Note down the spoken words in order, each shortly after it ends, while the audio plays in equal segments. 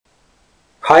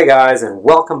Hi guys, and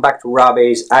welcome back to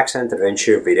Robbie's Accent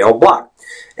Adventure video blog.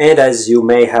 And as you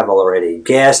may have already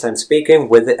guessed, I'm speaking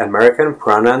with the American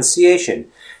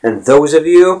pronunciation. And those of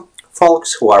you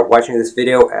folks who are watching this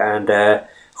video and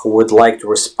who would like to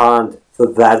respond to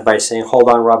that by saying, hold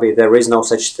on Robbie, there is no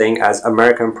such thing as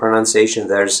American pronunciation.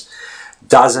 There's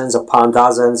dozens upon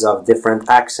dozens of different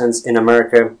accents in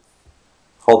America.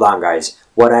 Hold on guys.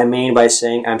 What I mean by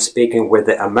saying I'm speaking with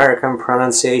the American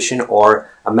pronunciation or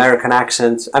American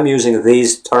accent, I'm using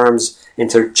these terms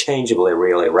interchangeably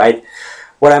really, right?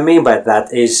 What I mean by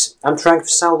that is I'm trying to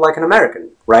sound like an American,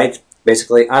 right?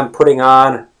 Basically, I'm putting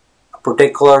on a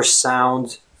particular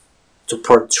sound to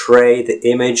portray the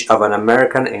image of an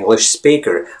American English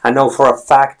speaker. I know for a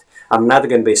fact I'm not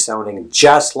going to be sounding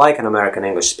just like an American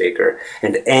English speaker,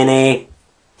 and any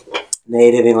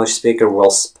native English speaker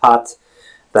will spot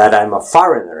that I'm a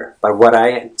foreigner, but what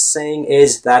I'm saying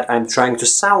is that I'm trying to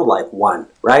sound like one,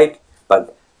 right?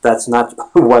 But that's not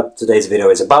what today's video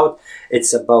is about.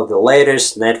 It's about the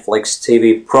latest Netflix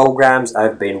TV programs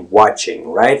I've been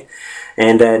watching, right?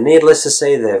 And needless to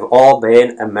say, they've all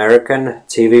been American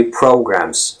TV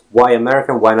programs. Why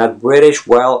American? Why not British?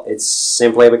 Well, it's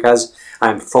simply because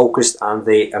I'm focused on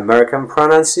the American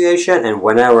pronunciation, and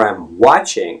whenever I'm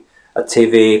watching a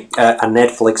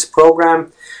Netflix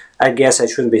program, I guess I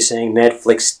shouldn't be saying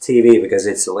Netflix TV because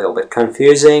it's a little bit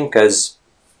confusing, because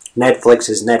Netflix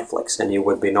is Netflix and you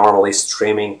would be normally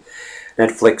streaming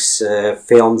Netflix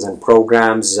films and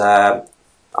programs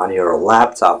on your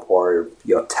laptop or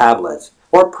your tablet,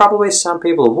 or probably some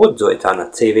people would do it on a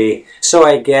TV. So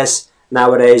I guess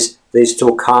nowadays these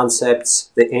two concepts,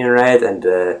 the internet and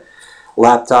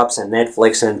laptops and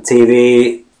Netflix and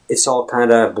TV, it's all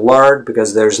kind of blurred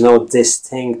because there's no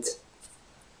distinct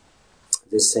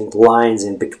lines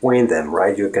in between them,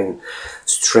 right? You can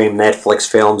stream Netflix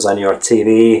films on your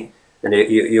TV, and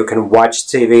you can watch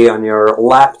TV on your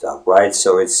laptop, right?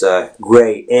 So it's a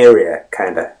gray area,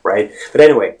 kind of, right? But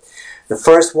anyway, the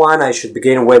first one I should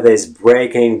begin with is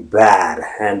Breaking Bad,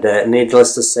 and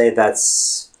needless to say,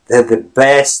 that's the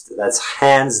best, that's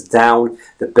hands down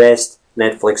the best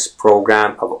Netflix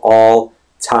program of all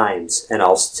times, and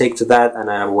I'll stick to that,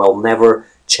 and I will never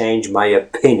change my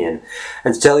opinion.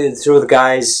 And to tell you the truth,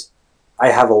 guys,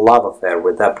 I have a love affair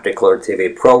with that particular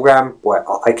TV program.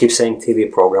 Well, I keep saying TV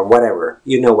program, whatever.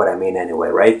 You know what I mean anyway,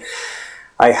 right?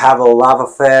 I have a love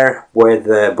affair with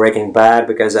Breaking Bad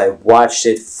because I watched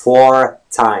it 4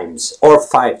 times or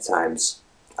 5 times.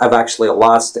 I've actually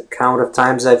lost the count of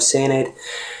times I've seen it.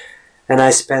 And I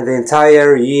spent the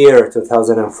entire year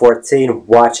 2014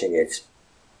 watching it.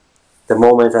 The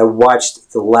moment I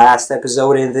watched the last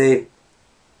episode in the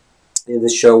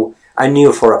show, I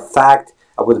knew for a fact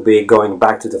I would be going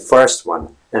back to the first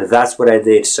one, and that's what I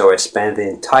did. So I spent the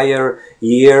entire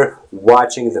year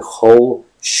watching the whole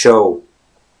show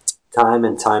time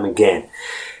and time again.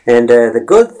 And the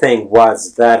good thing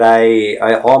was that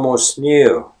I almost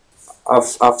knew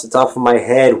off the top of my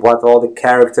head what all the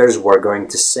characters were going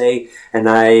to say, and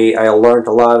I learned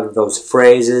a lot of those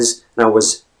phrases, and I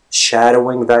was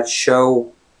shadowing that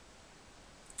show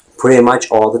pretty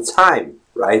much all the time,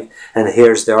 right? And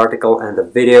here's the article and the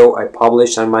video I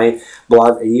published on my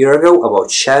blog a year ago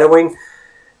about shadowing,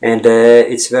 and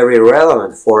it's very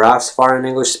relevant for us foreign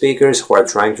English speakers who are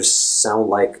trying to sound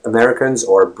like Americans,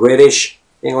 or British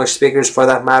English speakers for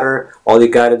that matter. All you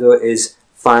gotta do is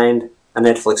find a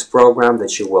Netflix program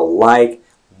that you will like,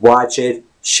 watch it,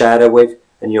 shadow it,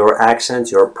 and your accent,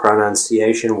 your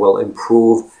pronunciation will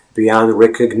improve beyond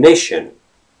recognition,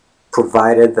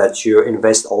 provided that you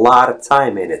invest a lot of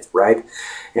time in it, right?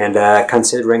 And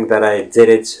considering that I did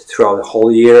it throughout the whole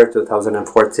year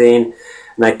 2014,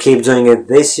 and I keep doing it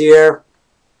this year,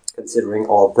 considering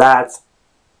all that,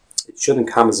 it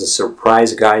shouldn't come as a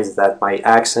surprise, guys, that my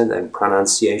accent and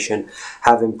pronunciation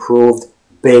have improved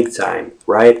big time,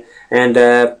 right? And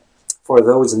for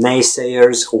those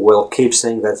naysayers who will keep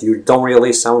saying that you don't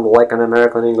really sound like an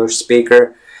American English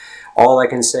speaker, all I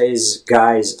can say is,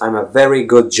 guys, I'm a very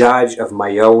good judge of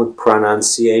my own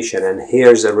pronunciation, and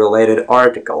here's a related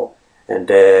article. And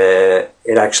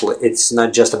it's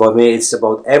not just about me, it's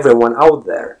about everyone out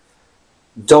there.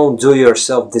 Don't do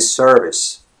yourself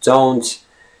disservice. Don't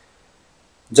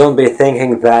be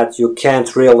thinking that you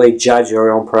can't really judge your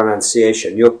own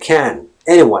pronunciation. You can.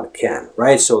 Anyone can,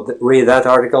 right? So read that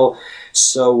article.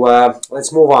 So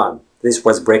let's move on. This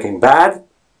was Breaking Bad.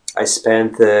 I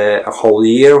spent a whole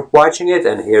year watching it,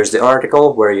 and here's the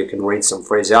article where you can read some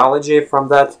phraseology from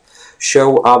that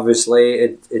show. Obviously,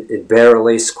 it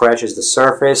barely scratches the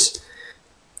surface,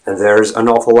 and there's an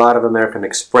awful lot of American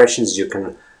expressions you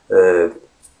can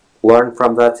learn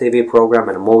from that TV program,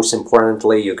 and most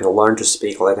importantly, you can learn to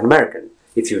speak like an American.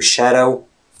 If you shadow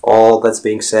all that's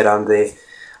being said on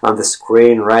the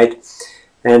screen, right?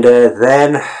 And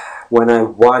then when I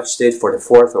watched it for the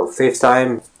fourth or fifth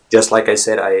time, just like I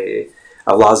said, I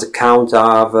lost count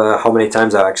of how many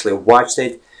times I actually watched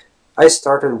it. I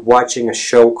started watching a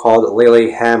show called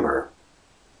Lilyhammer.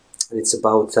 It's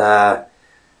about a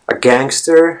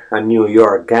gangster, a New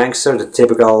York gangster, the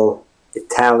typical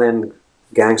Italian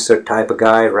gangster type of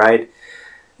guy, right?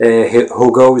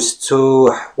 Who goes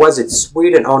to, was it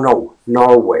Sweden? Oh no,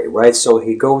 Norway, right? So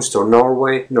he goes to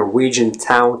Norwegian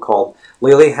town called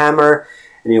Lillehammer,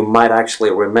 and you might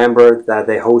actually remember that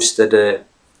they hosted the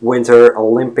Winter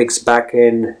Olympics back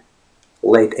in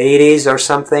late 80s or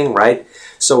something, right?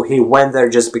 So he went there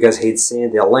just because he'd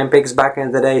seen the Olympics back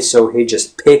in the day, so he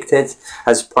just picked it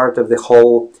as part of the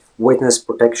whole witness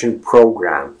protection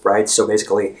program, right? So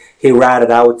basically he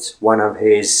ratted out one of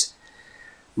his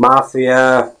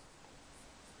mafia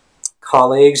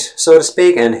colleagues, so to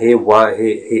speak, and he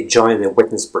joined the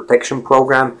witness protection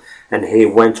program, and he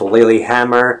went to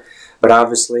Lillehammer. But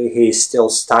obviously he still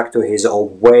stuck to his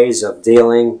old ways of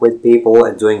dealing with people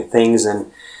and doing things,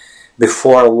 and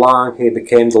before long he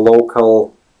became the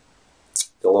local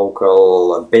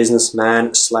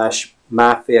businessman slash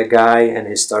mafia guy, and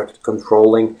he started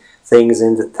controlling things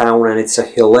in the town, and it's a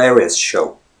hilarious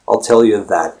show, I'll tell you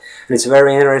that. And it's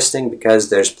very interesting because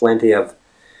there's plenty of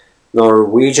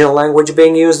Norwegian language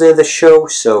being used in the show,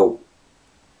 so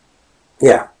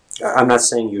yeah, I'm not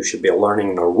saying you should be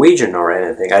learning Norwegian or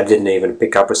anything. I didn't even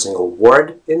pick up a single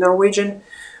word in Norwegian.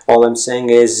 All I'm saying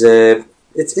is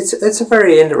it's a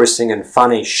very interesting and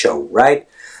funny show, right?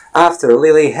 After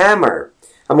Lilyhammer,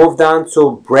 I moved on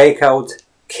to Breakout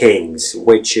Kings,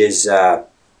 which is a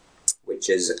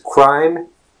crime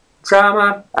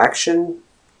drama, action,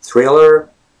 thriller,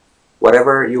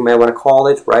 whatever you may want to call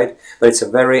it, right? But it's a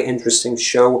very interesting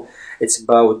show. It's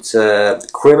about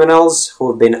criminals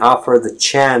who have been offered the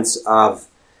chance of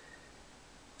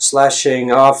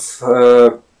slashing off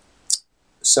a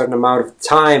certain amount of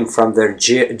time from their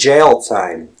jail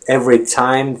time every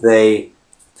time they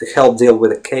to help deal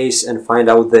with a case and find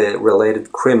out the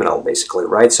related criminal, basically,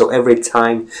 right? So every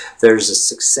time there's a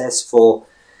successful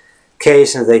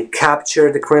case and they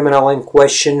capture the criminal in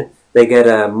question, they get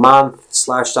a month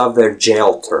slashed off their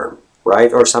jail term,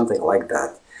 right? Or something like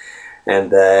that.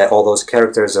 And all those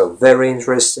characters are very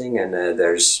interesting, and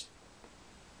there's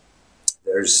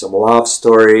some love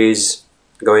stories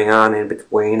going on in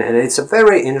between, and it's a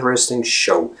very interesting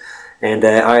show. And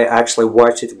I actually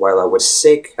watched it while I was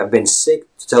sick. I've been sick,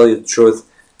 to tell you the truth,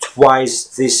 twice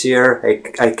this year.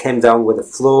 I came down with the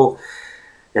flu,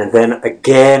 and then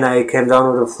again I came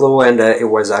down with the flu, and it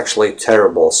was actually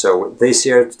terrible. So this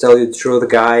year, to tell you the truth,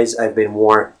 guys, I've been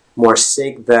more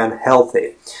sick than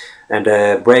healthy. And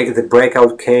the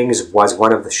Breakout Kings was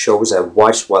one of the shows I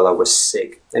watched while I was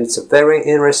sick. And it's a very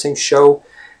interesting show.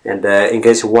 And in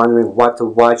case you're wondering what to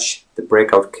watch, the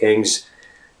Breakout Kings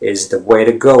is the way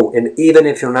to go. And even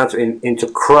if you're not into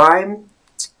crime,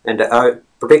 and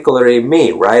particularly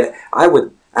me, right? I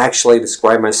would actually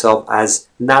describe myself as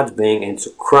not being into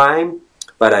crime,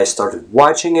 but I started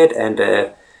watching it, and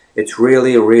it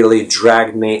really, really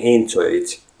dragged me into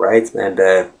it, right? And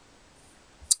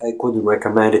I couldn't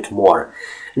recommend it more.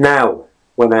 Now,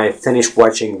 when I finished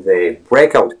watching the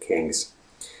Breakout Kings,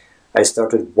 I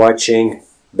started watching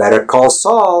Better Call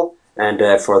Saul, and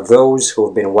for those who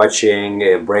have been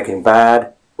watching Breaking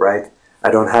Bad, right, I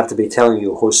don't have to be telling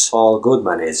you who Saul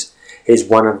Goodman is. He's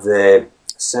one of the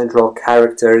central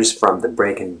characters from the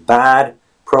Breaking Bad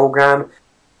program,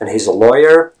 and he's a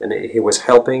lawyer, and he was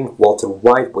helping Walter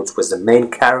White, which was the main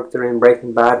character in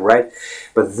Breaking Bad, right?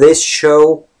 But this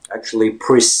show actually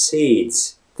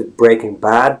precedes the Breaking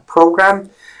Bad program,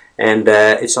 and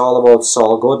it's all about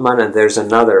Saul Goodman, and there's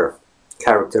another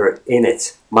character in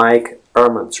it, Mike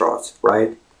Ehrmantraut,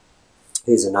 right?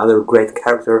 He's another great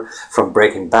character from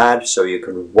Breaking Bad, so you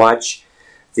can watch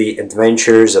the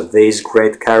adventures of these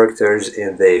great characters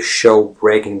in the show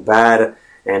Breaking Bad,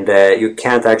 and you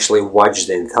can't actually watch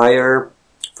the entire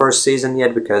first season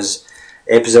yet because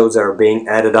episodes are being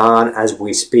added on as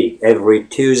we speak. Every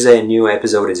Tuesday a new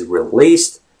episode is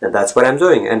released, and that's what I'm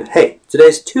doing. And hey,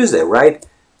 today's Tuesday, right?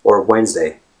 Or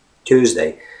Wednesday?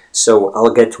 Tuesday. So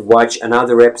I'll get to watch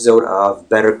another episode of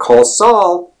Better Call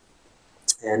Saul.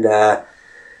 And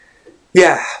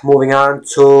yeah, moving on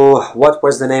to, what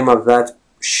was the name of that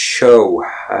show?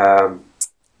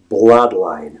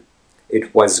 Bloodline.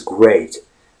 It was great.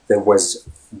 There was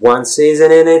one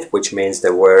season in it, which means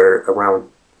there were around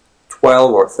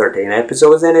 12 or 13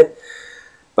 episodes in it,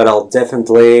 but I'll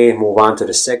definitely move on to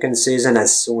the second season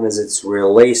as soon as it's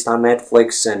released on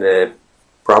Netflix, and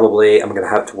probably I'm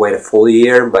gonna have to wait a full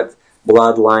year. But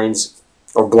Bloodlines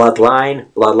or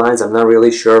Bloodlines, I'm not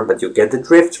really sure, but you get the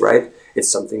drift, right? It's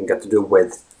something got to do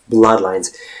with Bloodlines,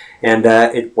 and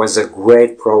it was a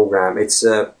great program. It's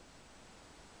a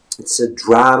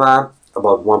drama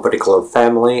about one particular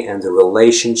family and the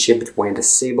relationship between the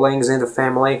siblings in the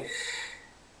family,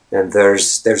 and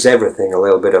there's everything, a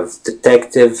little bit of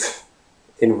detective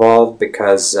involved,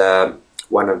 because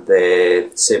one of the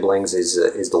siblings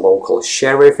is the local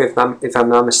sheriff, if I'm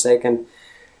not mistaken,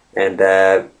 and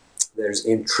there's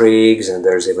intrigues and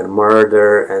there's even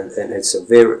murder, and it's a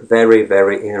very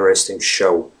very interesting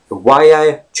show. And why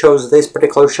I chose this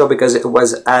particular show, because it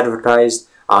was advertised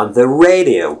on the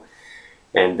radio,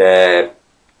 and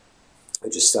I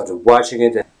just started watching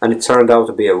it, and it turned out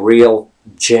to be a real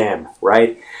gem,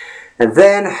 right? And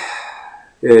then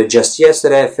just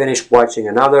yesterday I finished watching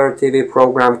another TV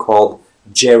program called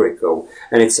Jericho,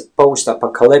 and it's a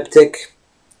post-apocalyptic,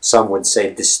 some would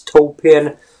say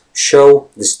dystopian show.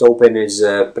 Dystopian is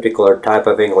a particular type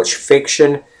of English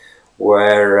fiction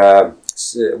where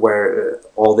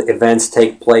all the events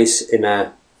take place in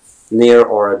a near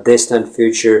or a distant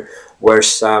future, where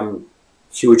some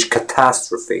huge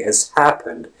catastrophe has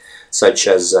happened, such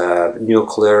as a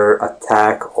nuclear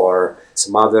attack or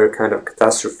some other kind of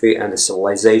catastrophe, and the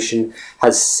civilization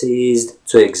has ceased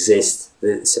to exist.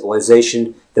 The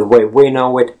civilization, the way we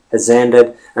know it, has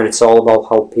ended, and it's all about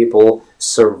how people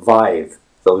survive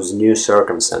those new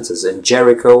circumstances. And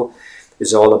Jericho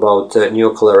is all about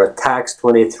nuclear attacks.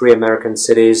 23 American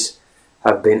cities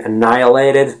have been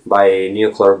annihilated by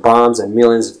nuclear bombs, and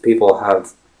millions of people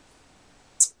have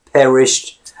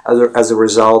perished as a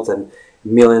result, and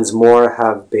millions more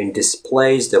have been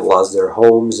displaced. They've lost their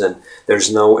homes, and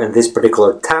there's no, in this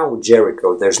particular town,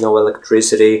 Jericho, there's no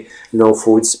electricity, no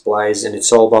food supplies, and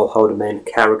it's all about how the main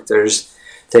characters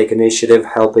take initiative,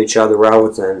 help each other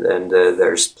out, and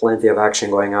there's plenty of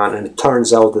action going on. And it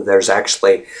turns out that there's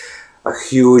actually a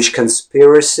huge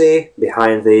conspiracy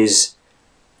behind these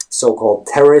so-called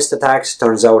terrorist attacks.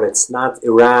 Turns out it's not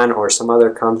Iran or some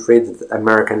other country that the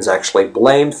Americans actually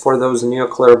blamed for those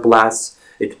nuclear blasts.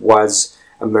 It was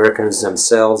Americans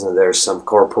themselves, and there's some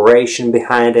corporation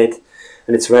behind it,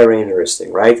 and it's very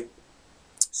interesting, right?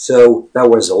 So that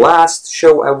was the last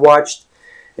show I watched,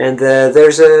 and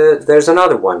there's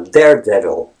another one,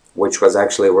 Daredevil, which was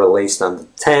actually released on the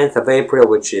 10th of April,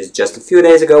 which is just a few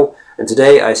days ago, and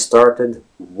today I started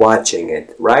watching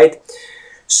it, right?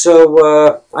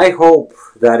 So I hope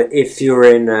that if you're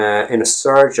in a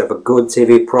search of a good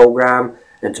TV program,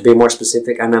 and to be more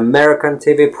specific, an American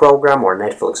TV program or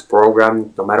Netflix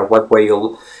program, no matter what way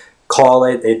you'll call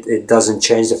it, it doesn't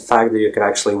change the fact that you can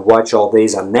actually watch all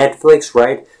these on Netflix,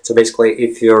 right? So basically,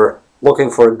 if you're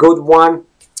looking for a good one,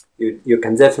 you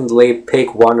can definitely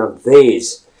pick one of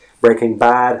these. Breaking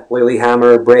Bad,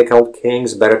 Lilyhammer, Breakout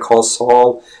Kings, Better Call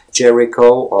Saul, Jericho,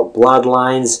 or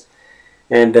Bloodlines,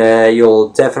 and you'll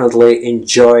definitely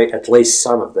enjoy at least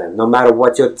some of them. No matter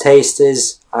what your taste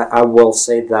is, I will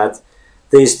say that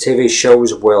these TV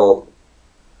shows will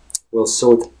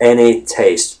suit any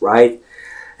taste, right?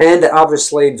 And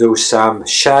obviously do some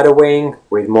shadowing,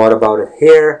 read more about it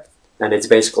here, and it's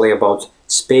basically about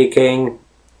speaking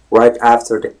right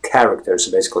after the character.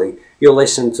 So basically you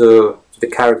listen to the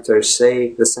character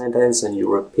say the sentence and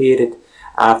you repeat it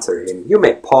after him. You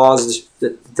may pause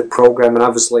the program, and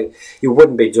obviously you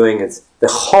wouldn't be doing it the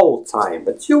whole time,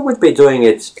 but you would be doing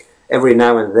it every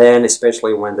now and then,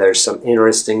 especially when there's some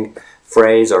interesting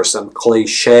phrase or some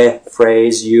cliche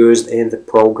phrase used in the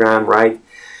program, right?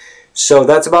 So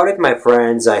that's about it, my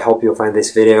friends. I hope you find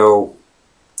this video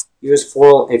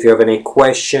useful. If you have any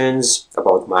questions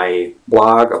about my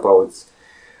blog, about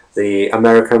the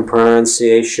American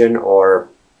pronunciation or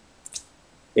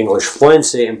English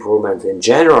fluency improvement in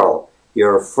general,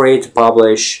 you're free to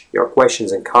publish your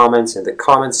questions and comments in the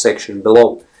comment section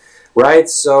below, right?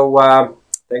 So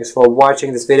thanks for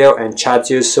watching this video, and chat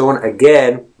to you soon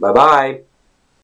again. Bye bye.